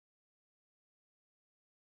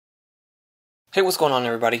Hey, what's going on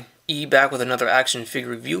everybody? E back with another action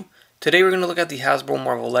figure review. Today we're going to look at the Hasbro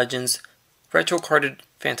Marvel Legends Retro Carded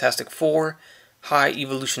Fantastic Four High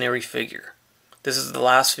Evolutionary figure. This is the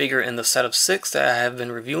last figure in the set of 6 that I have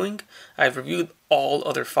been reviewing. I've reviewed all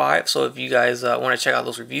other 5, so if you guys want to check out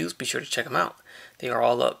those reviews, be sure to check them out. They are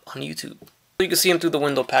all up on YouTube. So you can see them through the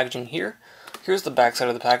window packaging here. Here's the back side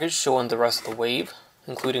of the package showing the rest of the wave,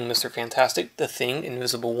 including Mr. Fantastic, The Thing,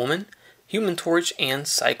 Invisible Woman, Human Torch, and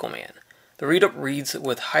Psycho Man. The read-up reads,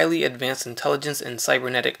 with highly advanced intelligence and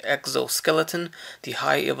cybernetic exoskeleton, the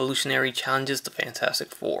High Evolutionary challenges the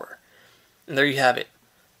Fantastic Four. And there you have it.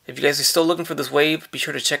 If you guys are still looking for this wave, be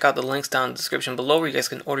sure to check out the links down in the description below where you guys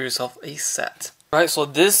can order yourself a set. Alright, so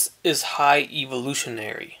this is High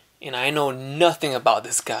Evolutionary. And I know nothing about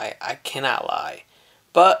this guy, I cannot lie.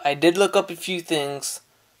 But I did look up a few things,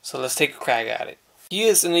 so let's take a crack at it. He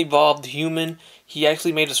is an evolved human. He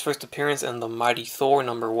actually made his first appearance in the Mighty Thor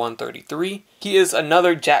number 133. He is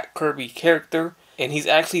another Jack Kirby character, and he's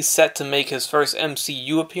actually set to make his first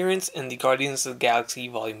MCU appearance in the Guardians of the Galaxy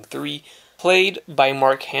Volume 3, played by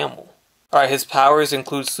Mark Hamill. Alright, his powers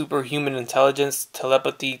include superhuman intelligence,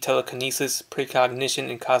 telepathy, telekinesis, precognition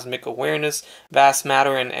and cosmic awareness, vast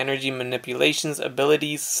matter and energy manipulations,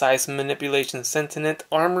 abilities, size manipulation, sentient,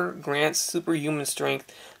 armor, grants superhuman strength,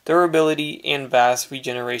 durability, and vast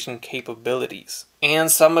regeneration capabilities. And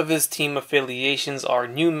some of his team affiliations are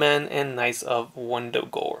New Men and Knights of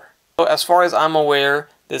Wundagore. So as far as I'm aware,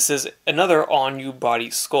 this is another all-new body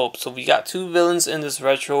sculpt. So we got 2 villains in this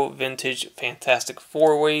retro vintage Fantastic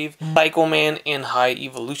Four wave, Psycho Man and High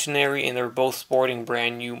Evolutionary, and they're both sporting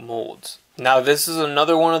brand new molds. Now this is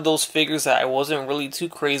another one of those figures that I wasn't really too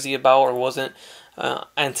crazy about or wasn't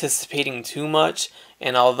anticipating too much.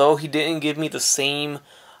 And although he didn't give me the same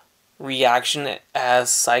reaction as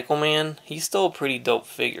Psycho Man, he's still a pretty dope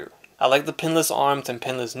figure. I like the pinless arms and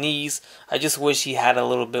pinless knees. I just wish he had a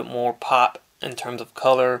little bit more pop in terms of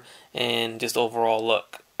color and just overall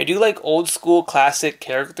look. I do like old school classic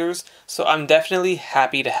characters, so I'm definitely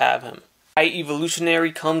happy to have him. High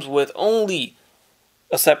Evolutionary comes with only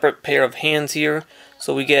a separate pair of hands here,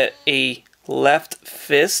 so we get a left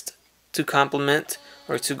fist to complement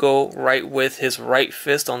or to go right with his right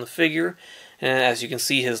fist on the figure. And as you can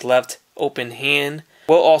see, his left open hand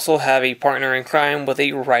will also have a partner in crime with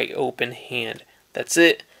a right open hand. That's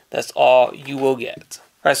it. That's all you will get.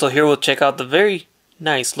 Alright, so here we'll check out the very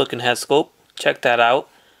nice looking head sculpt. Check that out.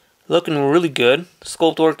 Looking really good.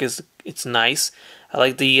 Sculpt work it's nice. I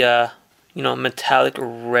like the metallic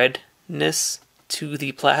redness to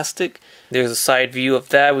the plastic. There's a side view of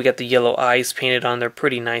that. We got the yellow eyes painted on there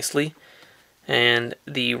pretty nicely. And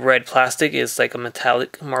the red plastic is like a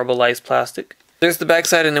metallic marbleized plastic. There's the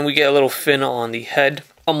backside, and then we get a little fin on the head,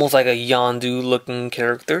 almost like a Yondu looking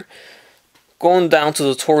character. Going down to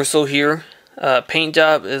the torso here, paint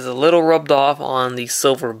job is a little rubbed off on the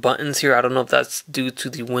silver buttons here. I don't know if that's due to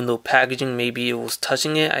the window packaging. Maybe it was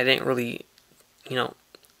touching it. I didn't really,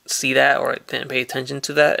 see that, or I didn't pay attention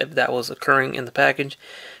to that if that was occurring in the package.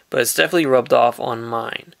 But it's definitely rubbed off on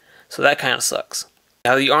mine, so that kind of sucks.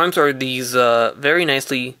 Now the arms are these very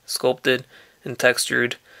nicely sculpted and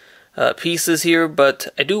textured pieces here, but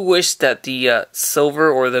I do wish that the silver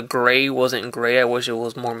or the gray wasn't gray. I wish it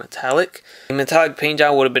was more metallic. The metallic paint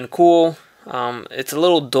job would have been cool. It's a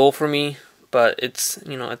little dull for me, but it's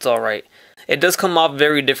it's alright. It does come off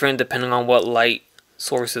very different depending on what light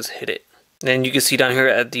sources hit it. Then you can see down here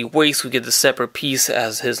at the waist we get the separate piece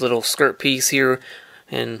as his little skirt piece here,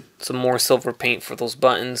 and some more silver paint for those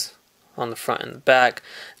buttons on the front and the back.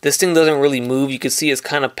 This thing doesn't really move. You can see it's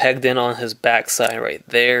kind of pegged in on his backside right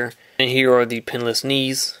there. And here are the pinless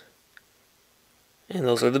knees. And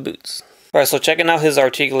those are the boots. Alright, so checking out his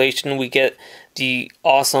articulation, we get the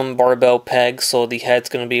awesome barbell peg, so the head's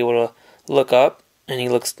going to be able to look up. And he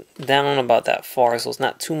looks down about that far, so it's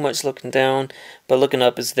not too much looking down, but looking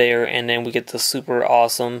up is there. And then we get the super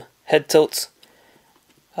awesome head tilts.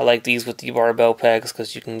 I like these with the barbell pegs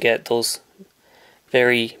because you can get those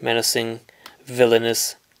very menacing,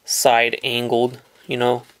 villainous, side-angled,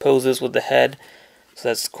 poses with the head. So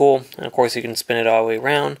that's cool. And of course you can spin it all the way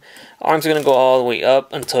around. Arms are going to go all the way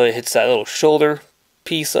up until it hits that little shoulder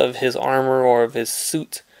piece of his armor or of his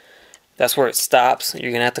suit. That's where it stops.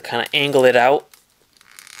 You're going to have to kind of angle it out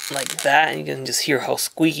like that. You can just hear how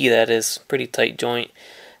squeaky that is. Pretty tight joint.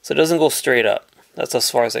 So it doesn't go straight up. That's as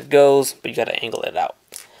far as it goes, but you got to angle it out.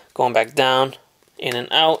 Going back down, in and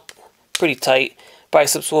out. Pretty tight.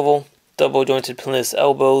 Bicep swivel, double jointed pinless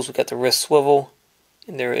elbows. We got the wrist swivel,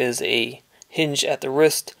 and there is a hinge at the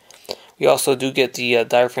wrist. We also do get the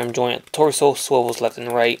diaphragm joint at the torso, swivels left and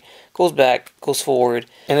right. goes back, goes forward.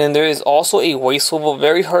 And then there is also a waist swivel.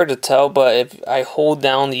 Very hard to tell, but if I hold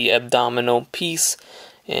down the abdominal piece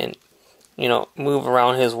and, you know, move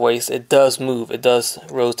around his waist, it does move, it does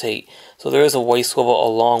rotate. So there is a waist swivel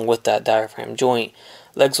along with that diaphragm joint.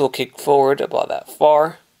 Legs will kick forward about that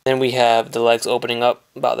far. Then we have the legs opening up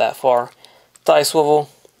about that far. Thigh swivel.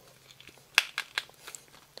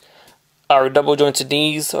 Our double jointed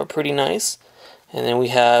knees are pretty nice. And then we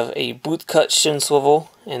have a boot cut shin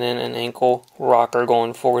swivel, and then an ankle rocker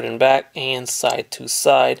going forward and back and side to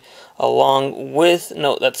side, along with,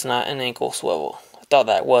 no, that's not an ankle swivel. I thought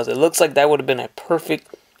that was. It looks like that would have been a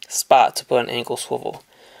perfect spot to put an ankle swivel,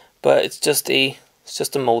 but it's just a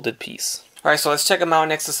molded piece. Alright, so let's check them out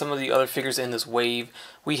next to some of the other figures in this wave.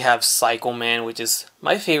 We have Psycho Man, which is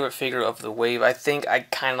my favorite figure of the wave. I think I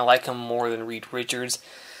kind of like him more than Reed Richards.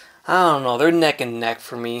 I don't know, they're neck and neck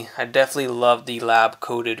for me. I definitely love the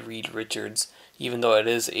lab-coated Reed Richards, even though it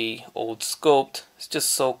is a old sculpt. It's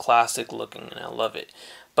just so classic looking, and I love it.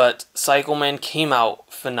 But Psycho Man came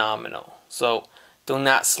out phenomenal, so do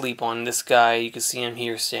not sleep on this guy. You can see him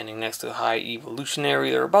here standing next to High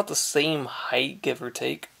Evolutionary. They're about the same height, give or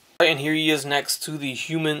take. And here he is next to the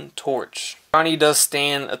Human Torch. Ronnie does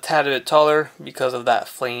stand a tad bit taller because of that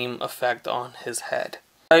flame effect on his head.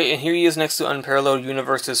 Alright, and here he is next to Unparalleled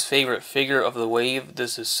Universe's favorite figure of the wave.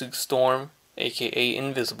 This is Sue Storm, aka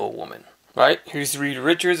Invisible Woman. Right, here's Reed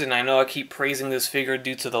Richards, and I know I keep praising this figure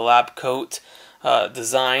due to the lab coat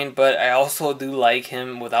design, but I also do like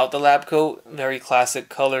him without the lab coat. Very classic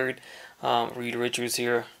colored Reed Richards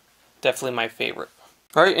here. Definitely my favorite.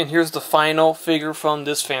 Alright, and here's the final figure from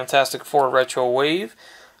this Fantastic Four retro wave.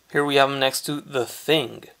 Here we have him next to The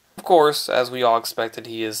Thing. Of course, as we all expected,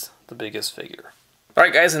 he is the biggest figure.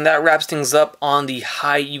 Alright guys, and that wraps things up on the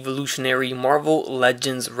High Evolutionary Marvel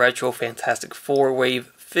Legends Retro Fantastic Four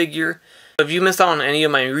wave figure. If you missed out on any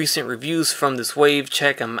of my recent reviews from this wave,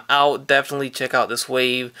 check them out. Definitely check out this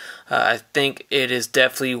wave. I think it is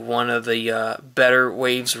definitely one of the better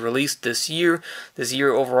waves released this year. This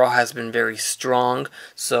year overall has been very strong,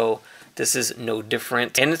 so this is no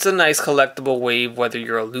different. And it's a nice collectible wave, whether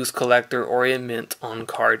you're a loose collector or a mint on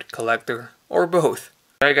card collector, or both.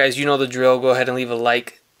 Alright guys, you know the drill. Go ahead and leave a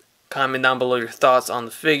like, comment down below your thoughts on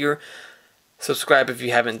the figure. Subscribe if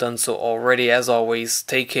you haven't done so already. As always,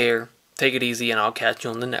 take care, take it easy, and I'll catch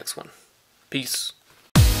you on the next one. Peace.